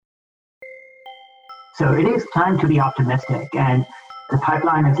So it is time to be optimistic, and the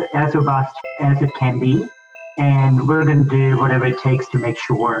pipeline is as robust as it can be, and we're going to do whatever it takes to make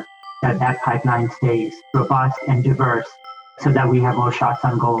sure that that pipeline stays robust and diverse so that we have more shots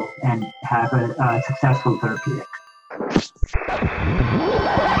on goal and have a successful therapeutic.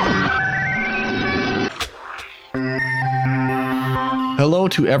 Hello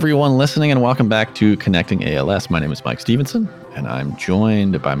to everyone listening and welcome back to Connecting ALS. My name is Mike Stevenson and I'm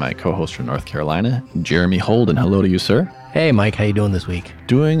joined by my co-host from North Carolina, Jeremy Holden. Hello to you, sir. Hey, Mike. How you doing this week?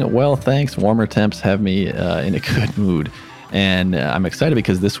 Doing well, thanks. Warmer temps have me in a good mood. And I'm excited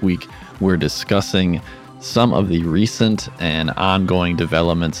because this week we're discussing some of the recent and ongoing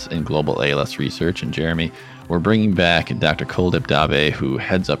developments in global ALS research. And Jeremy, we're bringing back Dr. Kuldip Dave, who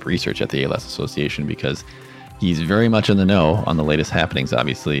heads up research at the ALS Association, because he's very much in the know on the latest happenings,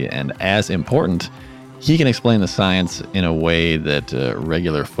 obviously, and as important, he can explain the science in a way that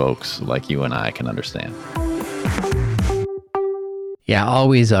regular folks like you and I can understand. Yeah,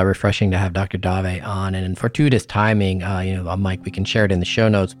 always refreshing to have Dr. Dave on, and in fortuitous timing, Mike, we can share it in the show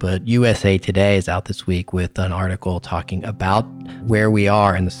notes, but USA Today is out this week with an article talking about where we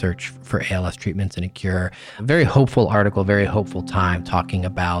are in the search for ALS treatments and a cure. A very hopeful article, very hopeful time talking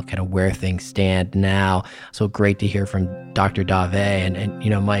about kind of where things stand now. So great to hear from Dr. Dave.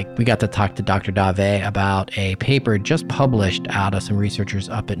 And Mike, we got to talk to Dr. Dave about a paper just published out of some researchers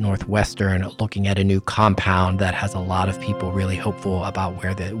up at Northwestern looking at a new compound that has a lot of people really hopeful about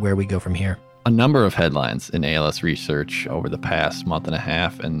where we go from here. A number of headlines in ALS research over the past month and a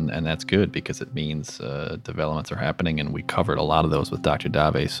half, and that's good because it means developments are happening, and we covered a lot of those with Dr.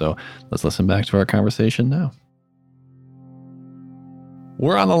 Dave. So let's listen back to our conversation now.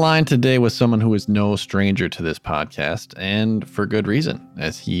 We're on the line today with someone who is no stranger to this podcast, and for good reason,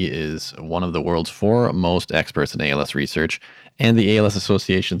 as he is one of the world's foremost experts in ALS research and the ALS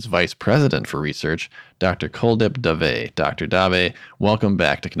Association's vice president for research, Dr. Kuldip Dave. Dr. Dave, welcome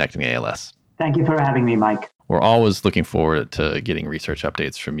back to Connecting ALS. Thank you for having me, Mike. We're always looking forward to getting research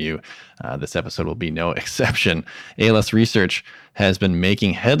updates from you. This episode will be no exception. ALS research has been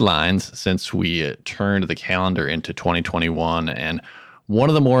making headlines since we turned the calendar into 2021, and one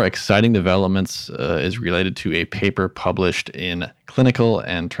of the more exciting developments is related to a paper published in Clinical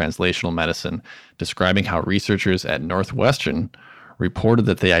and Translational Medicine describing how researchers at Northwestern reported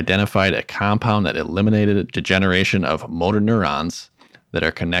that they identified a compound that eliminated degeneration of motor neurons that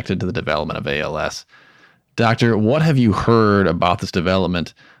are connected to the development of ALS. Doctor, what have you heard about this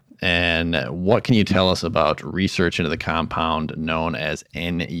development, and what can you tell us about research into the compound known as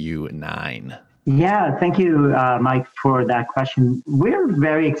NU9? Yeah, thank you, Mike, for that question. We're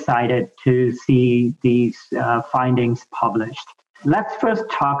very excited to see these findings published. Let's first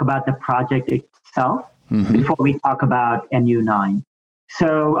talk about the project itself before we talk about NU9.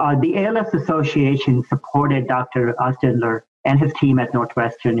 So the ALS Association supported Dr. Ostendler and his team at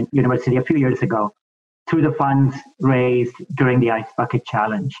Northwestern University a few years ago through the funds raised during the Ice Bucket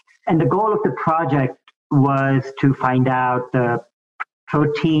Challenge. And the goal of the project was to find out the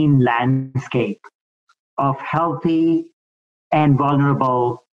protein landscape of healthy and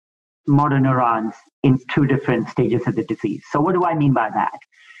vulnerable motor neurons in two different stages of the disease. So what do I mean by that?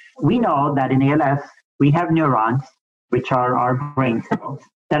 We know that in ALS, we have neurons, which are our brain cells,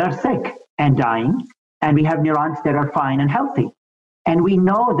 that are sick and dying, and we have neurons that are fine and healthy. And we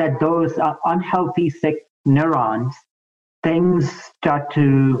know that those unhealthy, sick neurons, things start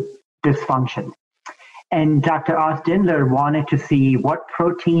to dysfunction. And Dr. Ostendler wanted to see what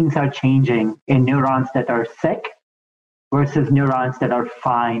proteins are changing in neurons that are sick versus neurons that are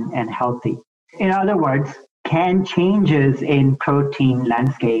fine and healthy. In other words, can changes in protein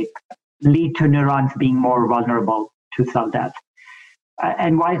landscape lead to neurons being more vulnerable to cell death?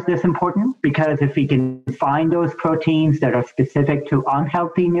 And why is this important? Because if we can find those proteins that are specific to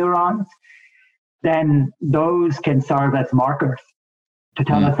unhealthy neurons, then those can serve as markers to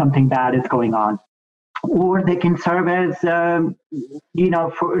tell us something bad is going on. Or they can serve as, to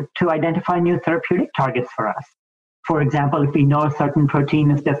identify new therapeutic targets for us. For example, if we know a certain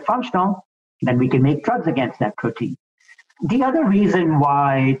protein is dysfunctional, then we can make drugs against that protein. The other reason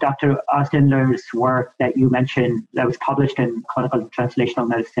why Dr. Ostendler's work that you mentioned that was published in Clinical and Translational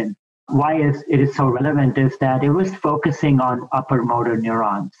Medicine, why it is so relevant is that it was focusing on upper motor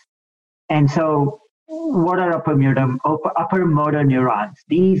neurons. And so what are upper motor neurons?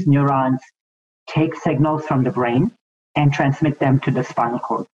 These neurons take signals from the brain and transmit them to the spinal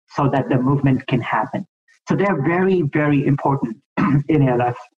cord so that the movement can happen. So they're very, very important in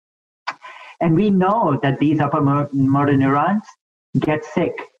ALS. And we know that these upper motor neurons get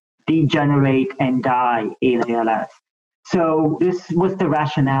sick, degenerate, and die in ALS. So this was the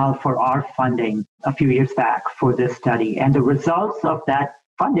rationale for our funding a few years back for this study. And the results of that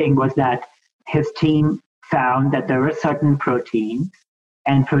funding was that his team found that there were certain proteins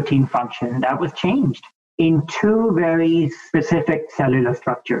and protein function that was changed in two very specific cellular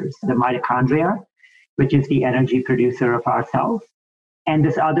structures, the mitochondria, which is the energy producer of our cells, and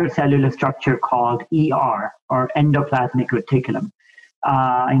this other cellular structure called ER, or endoplasmic reticulum.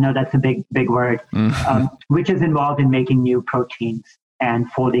 I know that's a big word, which is involved in making new proteins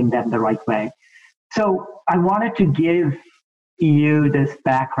and folding them the right way. So I wanted to give you this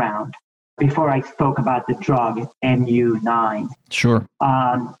background before I spoke about the drug NU9. Sure.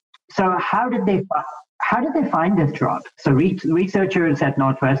 So how did they find this drug? So researchers at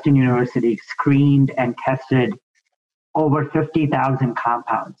Northwestern University screened and tested over 50,000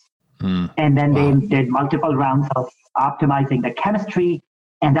 compounds. And then they did multiple rounds of optimizing the chemistry,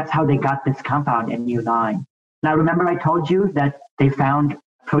 and that's how they got this compound NU9. Now, remember I told you that they found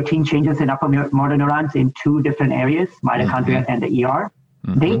protein changes in upper motor neurons in two different areas, mitochondria and the ER.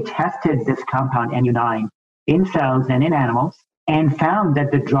 They tested this compound NU9 in cells and in animals and found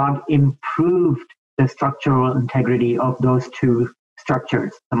that the drug improved the structural integrity of those two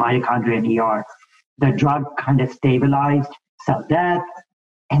structures, the mitochondria and ER. The drug kind of stabilized cell death,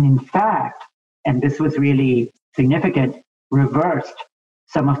 and in fact, and this was really significant, reversed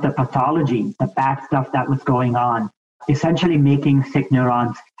some of the pathology, the bad stuff that was going on, essentially making sick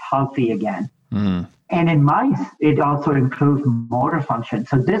neurons healthy again. And in mice, it also improved motor function.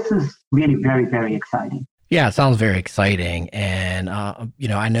 So this is really very, very exciting. Yeah, it sounds very exciting. And,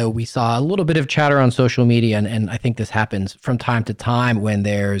 I know we saw a little bit of chatter on social media, and I think this happens from time to time when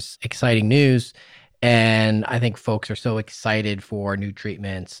there's exciting news. And I think folks are so excited for new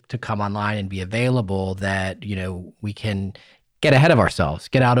treatments to come online and be available that, we can get ahead of ourselves,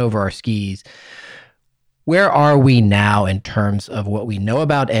 get out over our skis. Where are we now in terms of what we know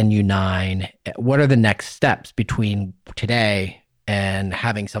about NU9? What are the next steps between today and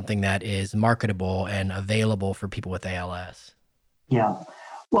having something that is marketable and available for people with ALS? Yeah.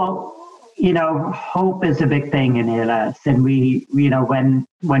 Well, hope is a big thing in ALS. And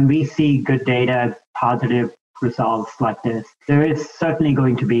when we see good data, positive results like this, there is certainly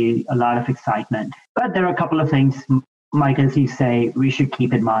going to be a lot of excitement. But there are a couple of things, Mike, as you say, we should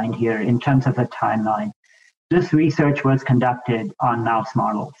keep in mind here in terms of the timeline. This research was conducted on mouse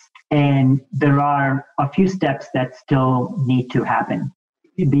models, and there are a few steps that still need to happen.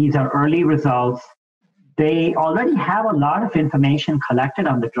 These are early results. They already have a lot of information collected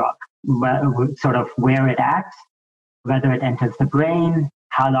on the drug, sort of where it acts, whether it enters the brain,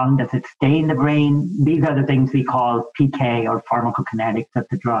 how long does it stay in the brain. These are the things we call PK or pharmacokinetics of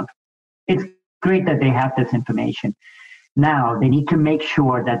the drug. It's great that they have this information. Now, they need to make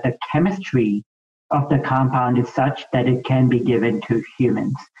sure that the chemistry of the compound is such that it can be given to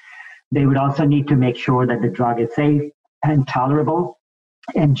humans. They would also need to make sure that the drug is safe and tolerable.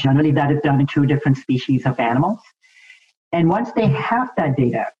 And generally that is done in 2 different species of animals. And once they have that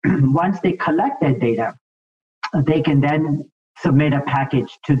data, once they collect that data, they can then submit a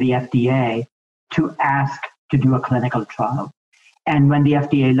package to the FDA to ask to do a clinical trial. And when the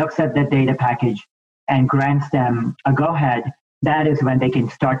FDA looks at the data package and grants them a go-ahead, that is when they can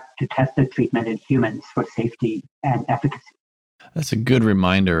start to test the treatment in humans for safety and efficacy. That's a good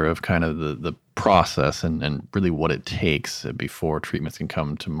reminder of kind of the process and really what it takes before treatments can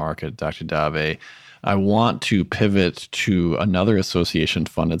come to market. Dr. Dave, I want to pivot to another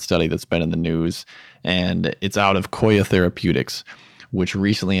association-funded study that's been in the news, and it's out of Coya Therapeutics, which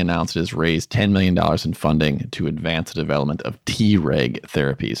recently announced it has raised $10 million in funding to advance the development of Treg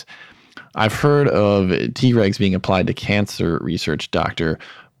therapies. I've heard of Tregs being applied to cancer research, doctor,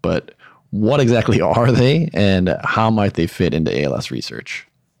 but what exactly are they and how might they fit into ALS research?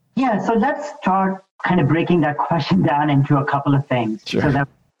 Yeah, so let's start kind of breaking that question down into a couple of things. Sure.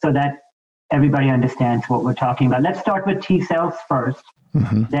 so that everybody understands what we're talking about. Let's start with T cells first,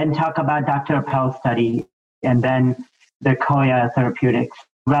 then talk about Dr. Appel's study, and then the Coya Therapeutics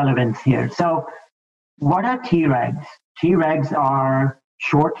relevance here. So what are Tregs? Tregs are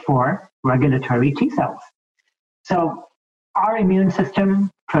short for regulatory T cells. So our immune system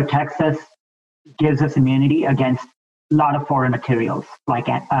protects us, gives us immunity against a lot of foreign materials like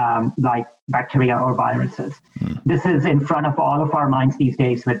bacteria or viruses. This is in front of all of our minds these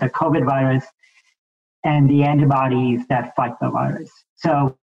days with the COVID virus and the antibodies that fight the virus.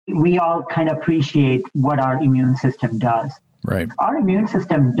 So we all kind of appreciate what our immune system does. Right. Our immune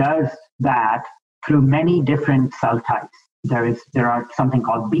system does that through many different cell types. There are something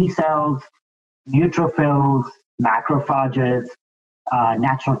called B cells, neutrophils, macrophages,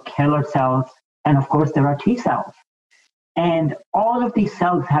 natural killer cells, and of course there are T cells. And all of these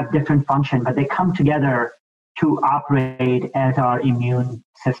cells have different function, but they come together to operate as our immune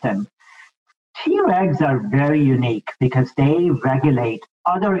system. Tregs are very unique because they regulate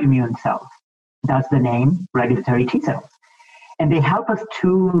other immune cells. That's the name, regulatory T cells. And they help us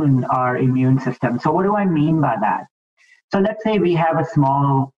tune our immune system. So what do I mean by that? So let's say we have a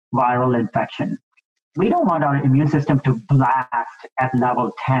small viral infection. We don't want our immune system to blast at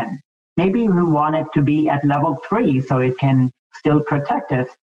level 10. Maybe we want it to be at level 3 so it can still protect us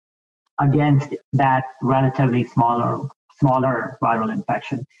against that relatively smaller viral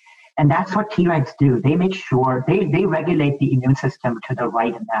infection. And that's what Tregs do. They make sure they regulate the immune system to the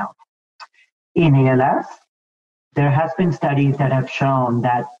right amount. In ALS, there has been studies that have shown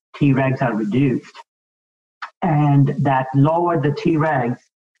that Tregs are reduced, and that lower the Tregs,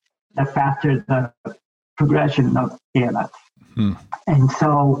 the faster the progression of ALS. And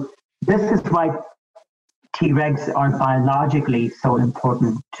so this is why Tregs are biologically so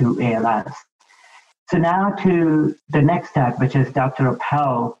important to ALS. So now to the next step, which is Dr.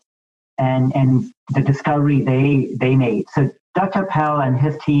 Appel and the discovery they made. So Dr. Appel and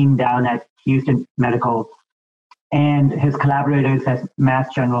his team down at Houston Medical and his collaborators at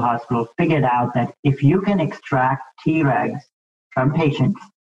Mass General Hospital figured out that if you can extract Tregs from patients,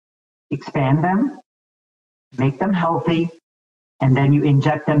 expand them, make them healthy, and then you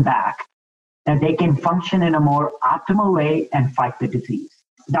inject them back, that they can function in a more optimal way and fight the disease.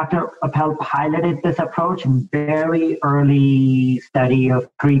 Dr. Appel piloted this approach in very early study of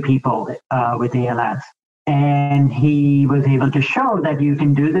 3 people with ALS. And he was able to show that you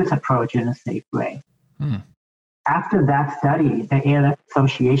can do this approach in a safe way. After that study, the ALS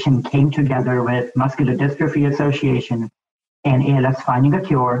Association came together with Muscular Dystrophy Association and ALS Finding a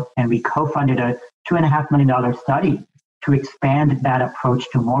Cure, and we co-funded a $2.5 million study to expand that approach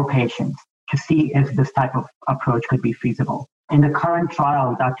to more patients to see if this type of approach could be feasible. In the current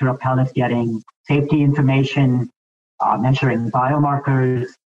trial, Dr. Appel is getting safety information, measuring biomarkers,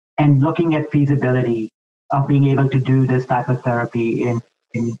 and looking at feasibility of being able to do this type of therapy in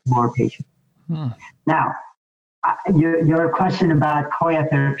more patients. Now, your question about Coya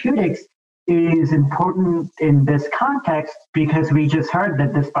Therapeutics is important in this context because we just heard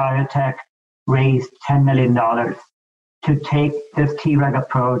that this biotech raised $10 million to take this Treg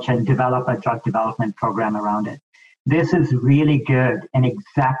approach and develop a drug development program around it. This is really good and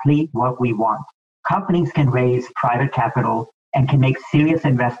exactly what we want. Companies can raise private capital and can make serious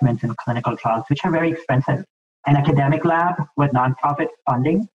investments in clinical trials, which are very expensive. An academic lab with nonprofit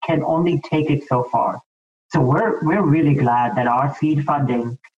funding can only take it so far. So we're really glad that our seed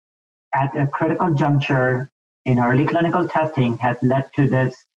funding at a critical juncture in early clinical testing has led to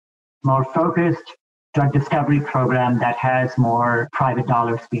this more focused drug discovery program that has more private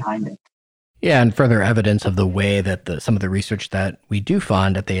dollars behind it. Yeah, and further evidence of the way that some of the research that we do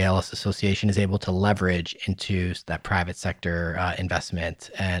fund at the ALS Association is able to leverage into that private sector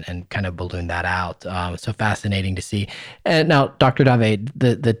investment and kind of balloon that out. So fascinating to see. And now, Dr. Dave,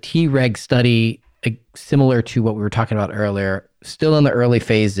 the Treg study, similar to what we were talking about earlier, still in the early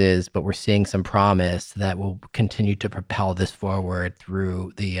phases, but we're seeing some promise that will continue to propel this forward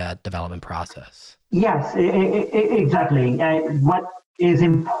through the development process. Yes, exactly. What is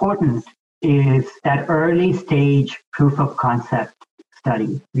important is that early stage proof of concept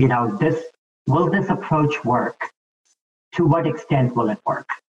study. Will this approach work? To what extent will it work?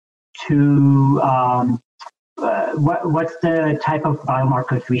 What's the type of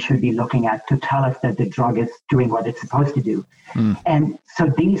biomarkers we should be looking at to tell us that the drug is doing what it's supposed to do? And so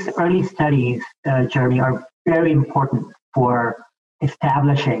these early studies, Jeremy, are very important for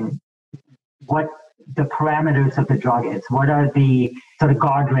establishing what the parameters of the drug is. What are the sort of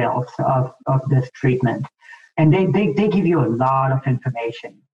guardrails of this treatment? And they give you a lot of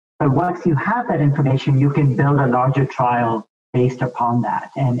information. But once you have that information, you can build a larger trial based upon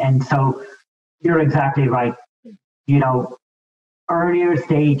that. And so you're exactly right. Earlier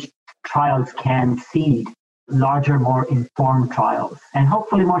stage trials can seed larger, more informed trials and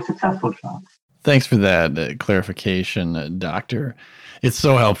hopefully more successful trials. Thanks for that clarification, Doctor. It's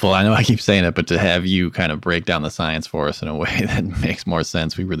so helpful. I know I keep saying it, but to have you kind of break down the science for us in a way that makes more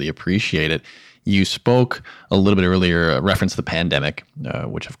sense, we really appreciate it. You spoke a little bit earlier, referenced the pandemic,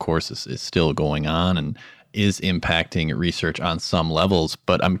 which of course is still going on and is impacting research on some levels.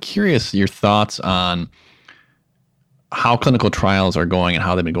 But I'm curious your thoughts on how clinical trials are going and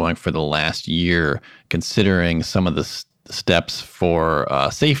how they've been going for the last year, considering some of the steps for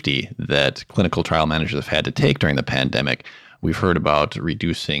safety that clinical trial managers have had to take during the pandemic. We've heard about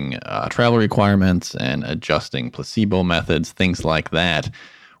reducing travel requirements and adjusting placebo methods, things like that.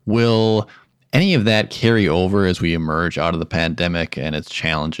 Will any of that carry over as we emerge out of the pandemic and its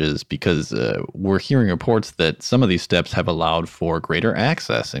challenges? Because we're hearing reports that some of these steps have allowed for greater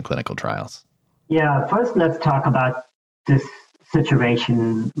access in clinical trials. Yeah, first let's talk about this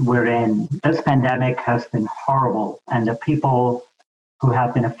situation we're in. This pandemic has been horrible, and the people who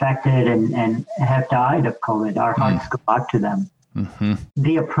have been affected and have died of COVID, our hearts go out to them. Mm-hmm.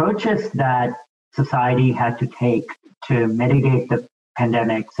 The approaches that society had to take to mitigate the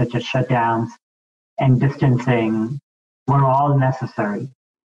pandemic, such as shutdowns and distancing, were all necessary.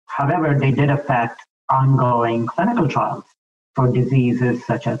 However, they did affect ongoing clinical trials for diseases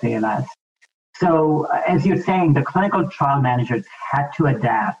such as ALS. So, as you're saying, the clinical trial managers had to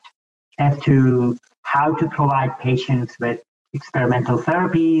adapt as to how to provide patients with experimental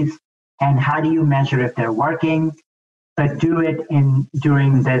therapies and how do you measure if they're working, but do it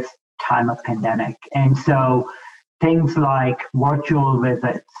during this time of pandemic. And so things like virtual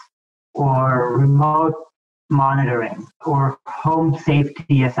visits or remote monitoring or home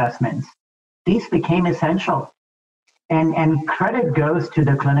safety assessments, these became essential. And credit goes to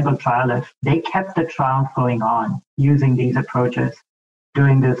the clinical trialists. They kept the trials going on using these approaches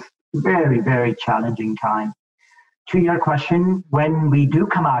during this very, very challenging time. To your question, when we do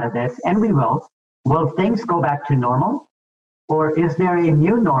come out of this, and we will things go back to normal? Or is there a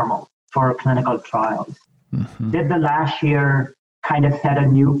new normal for clinical trials? Mm-hmm. Did the last year kind of set a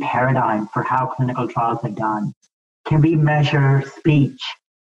new paradigm for how clinical trials are done? Can we measure speech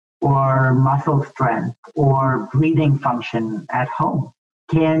or muscle strength or breathing function at home?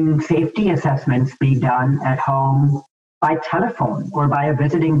 Can safety assessments be done at home by telephone or by a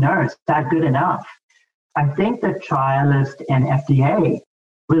visiting nurse? Is that good enough? I think the trialist and FDA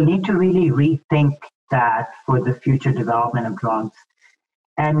will need to really rethink that for the future development of drugs,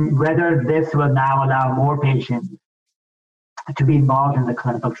 and whether this will now allow more patients to be involved in the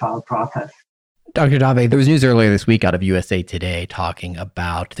clinical trial process. Dr. Dave, there was news earlier this week out of USA Today talking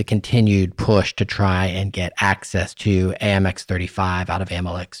about the continued push to try and get access to AMX35 out of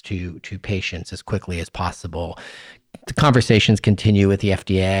Amylyx to patients as quickly as possible. The conversations continue with the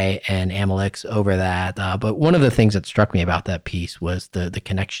FDA and Amylyx over that. But one of the things that struck me about that piece was the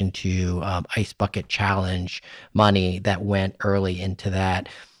connection to Ice Bucket Challenge money that went early into that.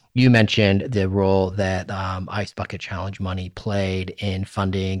 You mentioned the role that Ice Bucket Challenge money played in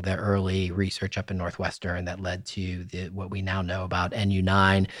funding the early research up in Northwestern that led to what we now know about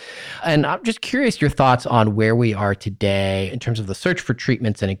NU9. And I'm just curious your thoughts on where we are today in terms of the search for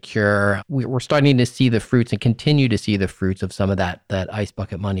treatments and a cure. We're starting to see the fruits and continue to see the fruits of some of that Ice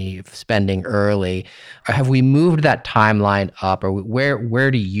Bucket money spending early. Have we moved that timeline up, or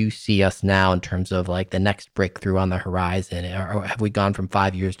where do you see us now in terms of like the next breakthrough on the horizon? Or have we gone from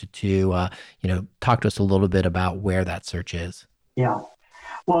 5 years to talk to us a little bit about where that search is? Yeah.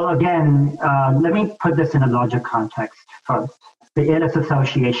 Well, again, let me put this in a larger context first. The ALS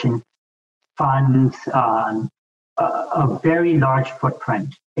Association funds a very large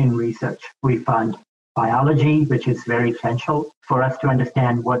footprint in research. We fund biology, which is very essential for us to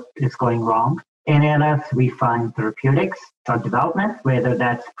understand what is going wrong. In ALS, we fund therapeutics, drug development, whether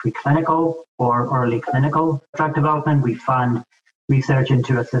that's preclinical or early clinical drug development. We fund research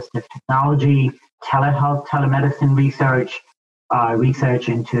into assistive technology, telehealth, telemedicine research, research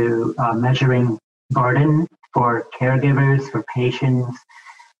into measuring burden for caregivers, for patients.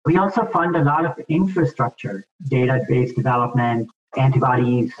 We also fund a lot of infrastructure, database development,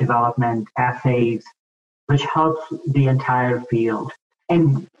 antibodies development, assays, which helps the entire field.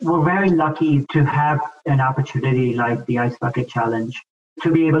 And we're very lucky to have an opportunity like the Ice Bucket Challenge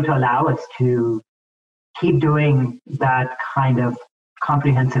to be able to allow us to keep doing that kind of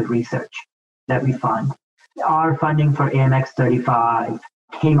comprehensive research that we fund. Our funding for AMX35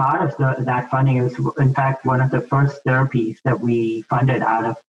 came out of that funding. It was, in fact, one of the first therapies that we funded out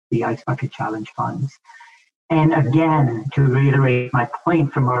of the Ice Bucket Challenge funds. And again, to reiterate my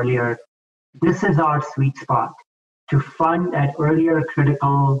point from earlier, this is our sweet spot, to fund at earlier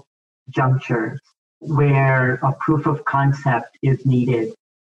critical junctures where a proof of concept is needed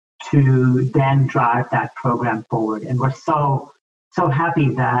to then drive that program forward. And we're so happy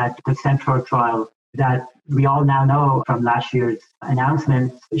that the Centaur trial that we all now know from last year's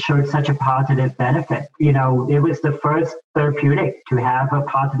announcement showed such a positive benefit. You know, it was the first therapeutic to have a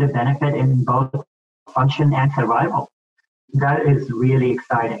positive benefit in both function and survival. That is really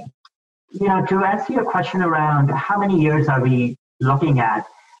exciting. You know, to answer your question around how many years are we looking at,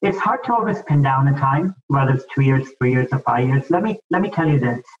 it's hard to always pin down the time, whether it's 2 years, 3 years, or 5 years. Let me tell you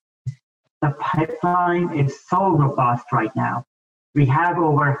this. The pipeline is so robust right now. We have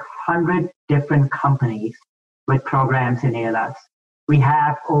over 100 different companies with programs in ALS. We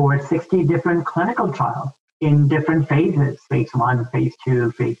have over 60 different clinical trials in different phases, phase 1, phase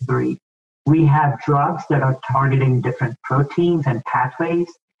 2, phase 3. We have drugs that are targeting different proteins and pathways.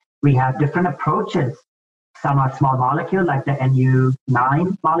 We have different approaches. Some are small molecule, like the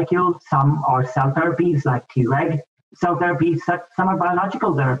NU9 molecule. Some are cell therapies, like Treg cell therapies. Some are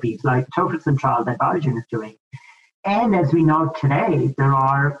biological therapies, like tofersen trial that Biogen is doing. And as we know today, there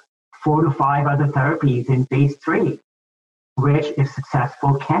are 4 to 5 other therapies in phase 3, which, if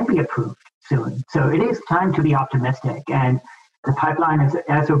successful, can be approved soon. So it is time to be optimistic. And the pipeline is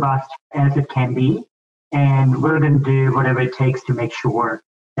as robust as it can be. And we're going to do whatever it takes to make sure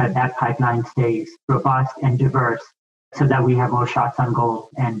that that pipeline stays robust and diverse so that we have more shots on goal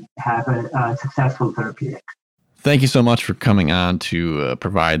and have a successful therapeutic. Thank you so much for coming on to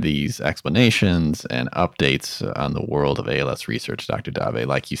provide these explanations and updates on the world of ALS research, Dr. Dave.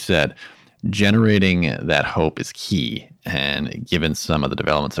 Like you said, generating that hope is key. And given some of the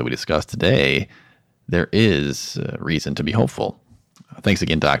developments that we discussed today, there is reason to be hopeful. Thanks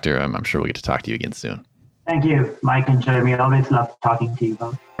again, Doctor. I'm sure we'll get to talk to you again soon. Thank you, Mike and Jeremy. I always love talking to you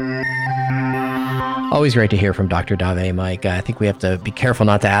both. Always great to hear from Dr. Dave, Mike. I think we have to be careful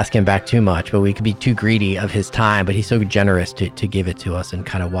not to ask him back too much, but we could be too greedy of his time. But he's so generous to give it to us and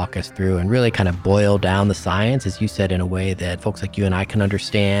kind of walk us through and really kind of boil down the science, as you said, in a way that folks like you and I can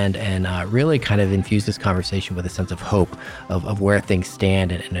understand, and really kind of infuse this conversation with a sense of hope of where things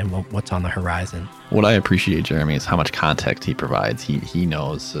stand and what's on the horizon. What I appreciate, Jeremy, is how much context he provides. He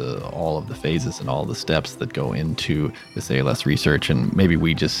knows all of the phases and all the steps that go into this ALS research, and maybe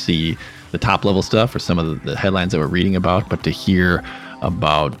we just see the top level stuff or some of the headlines that we're reading about, but to hear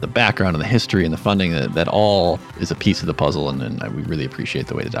about the background and the history and the funding, that all is a piece of the puzzle, and we really appreciate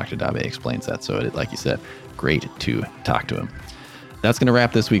the way that Dr. Dave explains that. So, like you said, great to talk to him. That's going to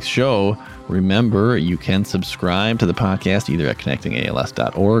wrap this week's show. Remember, you can subscribe to the podcast either at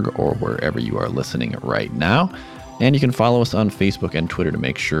connectingals.org or wherever you are listening right now. And you can follow us on Facebook and Twitter to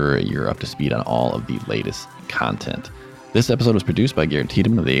make sure you're up to speed on all of the latest content. This episode was produced by Garrett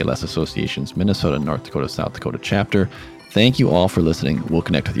Tiedemann of the ALS Association's Minnesota, North Dakota, South Dakota chapter. Thank you all for listening. We'll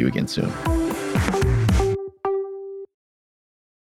connect with you again soon.